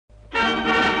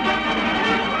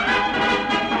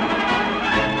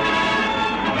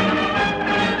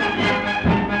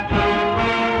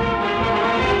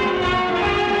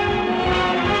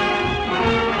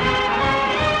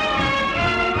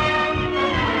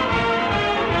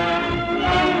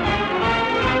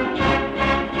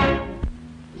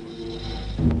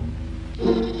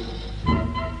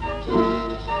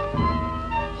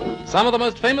Some of the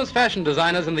most famous fashion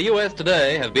designers in the US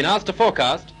today have been asked to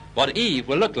forecast what Eve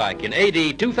will look like in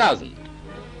AD 2000.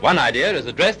 One idea is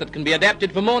a dress that can be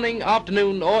adapted for morning,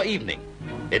 afternoon, or evening.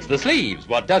 It's the sleeves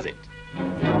what does it.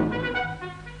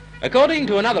 According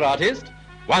to another artist,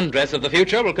 one dress of the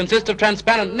future will consist of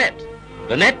transparent net.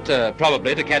 The net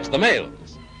probably to catch the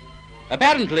males.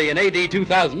 Apparently in AD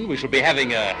 2000 we shall be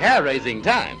having a hair-raising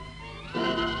time.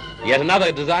 Yet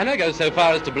another designer goes so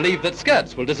far as to believe that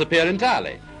skirts will disappear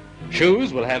entirely.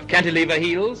 Shoes will have cantilever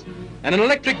heels, and an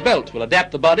electric belt will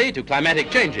adapt the body to climatic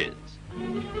changes.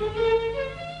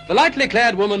 The lightly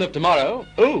clad woman of tomorrow,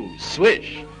 ooh,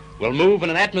 swish, will move in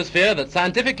an atmosphere that's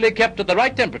scientifically kept at the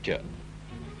right temperature.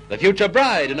 The future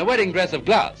bride in a wedding dress of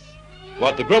glass.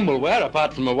 What the groom will wear,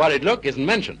 apart from a worried look, isn't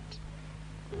mentioned.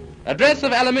 A dress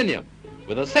of aluminium,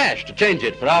 with a sash to change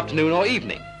it for afternoon or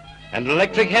evening, and an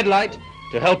electric headlight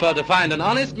to help her to find an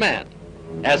honest man.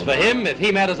 As for him, if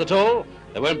he matters at all,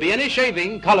 there won't be any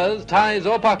shaving, collars, ties,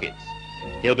 or pockets.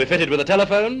 He'll be fitted with a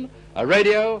telephone, a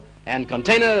radio, and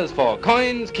containers for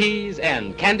coins, keys,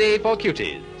 and candy for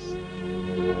cuties.